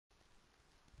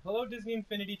Hello, Disney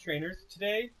Infinity Trainers.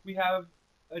 Today we have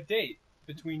a date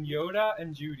between Yoda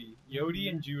and Judy. Yodi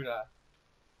and Judah.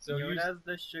 So Yoda's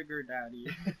the sugar daddy.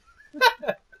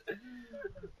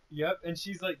 Yep, and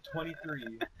she's like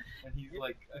 23, and he's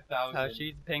like 1,000. How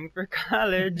she's paying for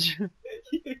college.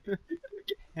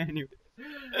 Anyway.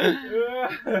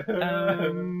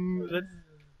 Let's.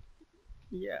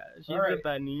 Yeah, she's a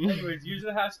bunny. Anyways, use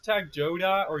the hashtag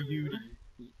Joda or Yudi.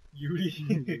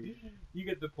 Yudi. You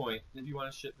get the point if you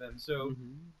want to ship them. So,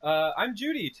 I'm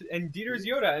Judy, and Dieter's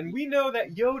Yoda, and we know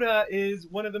that Yoda is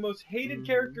one of the most hated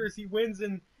characters. He wins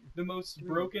in the most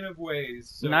broken of ways.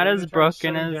 So not as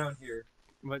broken as. Down here.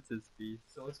 What's his piece?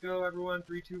 So let's go, everyone.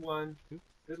 3, 2, 1.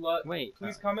 Good luck. Wait.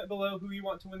 Please comment below who you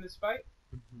want to win this fight.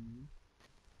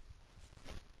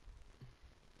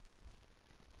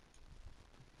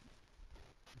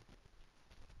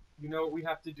 You know what we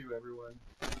have to do, everyone.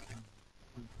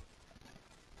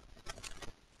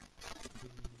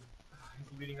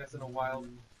 He's leading us in a wild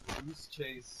goose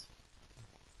chase.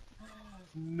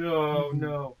 No,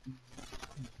 no.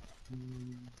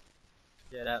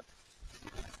 Get up.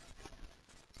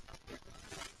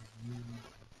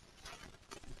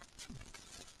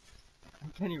 I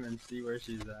can't even see where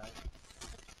she's at.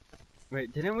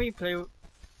 Wait, didn't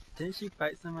she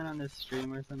fight someone on this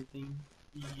stream or something?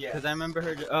 Yes. Because I remember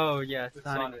her. Oh, yeah,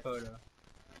 Sonic photo.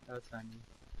 That was funny.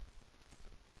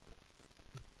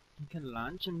 He can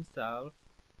launch himself.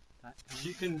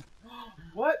 She can.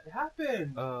 What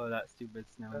happened? Oh, that stupid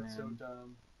snowman. That's so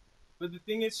dumb. But the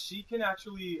thing is, she can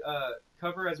actually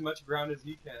cover as much ground as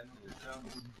he can. It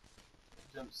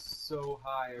jumps so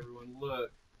high, everyone.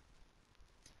 Look.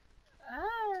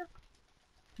 Ah.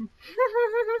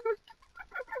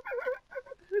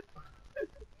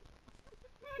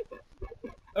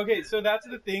 Okay, so that's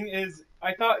the thing is,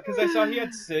 I thought, because I saw he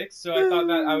had 6, so I thought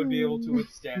that I would be able to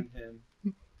withstand him.